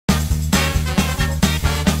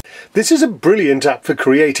This is a brilliant app for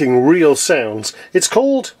creating real sounds. It's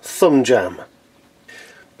called ThumbJam.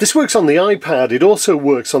 This works on the iPad, it also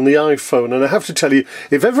works on the iPhone, and I have to tell you,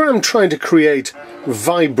 if ever I'm trying to create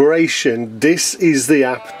vibration, this is the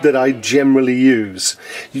app that I generally use.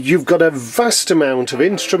 You've got a vast amount of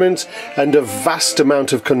instruments and a vast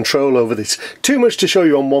amount of control over this. Too much to show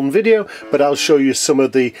you on one video, but I'll show you some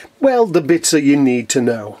of the bits that you need to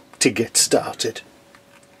know to get started.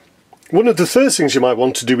 One of the first things you might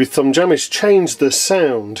want to do with ThumbJam is change the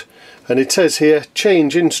sound. And it says here,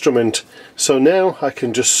 change instrument. So now I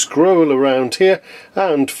can just scroll around here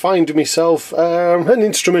and find myself an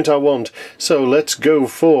instrument I want. So let's go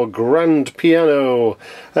for grand piano.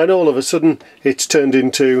 And all of a sudden it's turned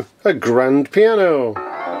into a grand piano.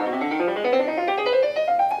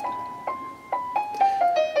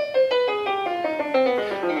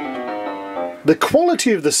 The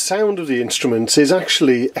quality of the sound of the instruments is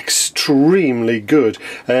actually extremely good.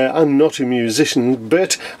 I'm not a musician,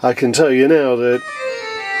 but I can tell you now that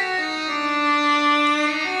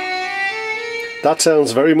that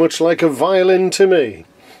sounds very much like a violin to me.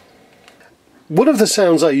 One of the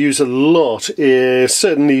sounds I use a lot,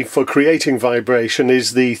 certainly for creating vibration,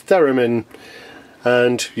 is the theremin.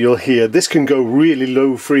 And you'll hear this can go really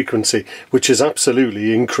low frequency, which is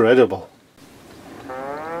absolutely incredible.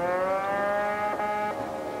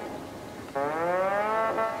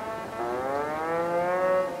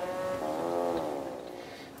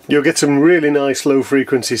 You'll get some really nice low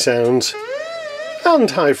frequency sounds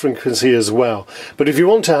and high frequency as well. But if you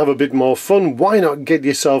want to have a bit more fun, why not get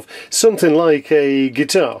yourself something like a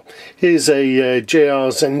guitar? Here's a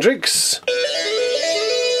JR Xendrix.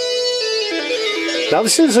 Now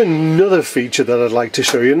this is another feature that I'd like to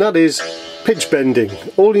show you, and that is pitch bending.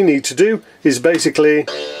 All you need to do is basically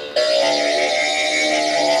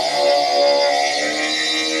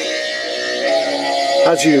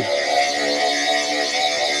as you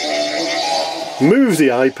move the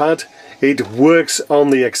iPad, it works on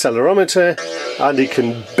the accelerometer and it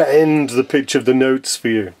can bend the pitch of the notes for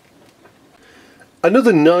you.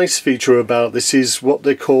 Another nice feature about this is what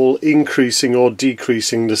they call increasing or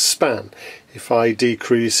decreasing the span. If I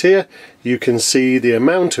decrease here, you can see the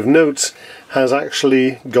amount of notes has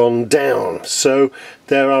actually gone down, so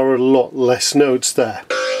there are a lot less notes there.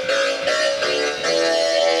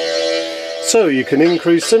 So you can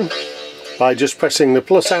increase them by just pressing the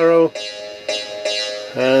plus arrow,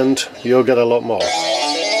 and you'll get a lot more.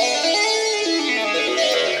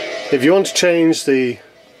 If you want to change the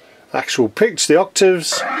actual pitch, the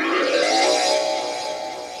octaves,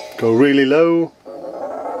 go really low,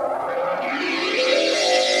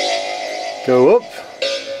 go up,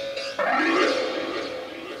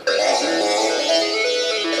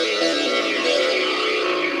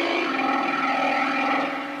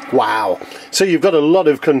 wow! So you've got a lot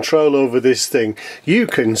of control over this thing. You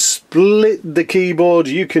can split the keyboard,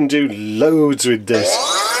 you can do loads with this.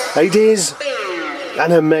 It is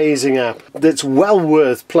an amazing app that's well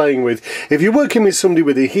worth playing with. If you're working with somebody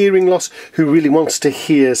with a hearing loss who really wants to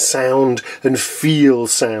hear sound and feel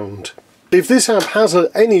sound. If this app has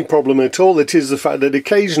any problem at all, it is the fact that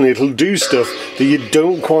occasionally it'll do stuff that you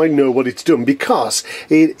don't quite know what it's done, because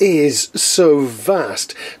it is so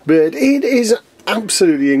vast. But it is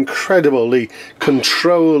absolutely incredible the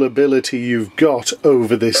controllability you've got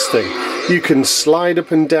over this thing. You can slide up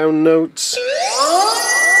and down notes,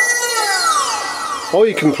 or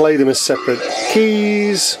you can play them as separate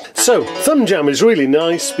keys. So ThumbJam is really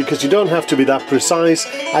nice because you don't have to be that precise,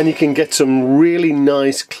 and you can get some really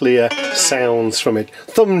nice clear sounds from it.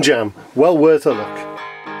 ThumbJam, well worth a look.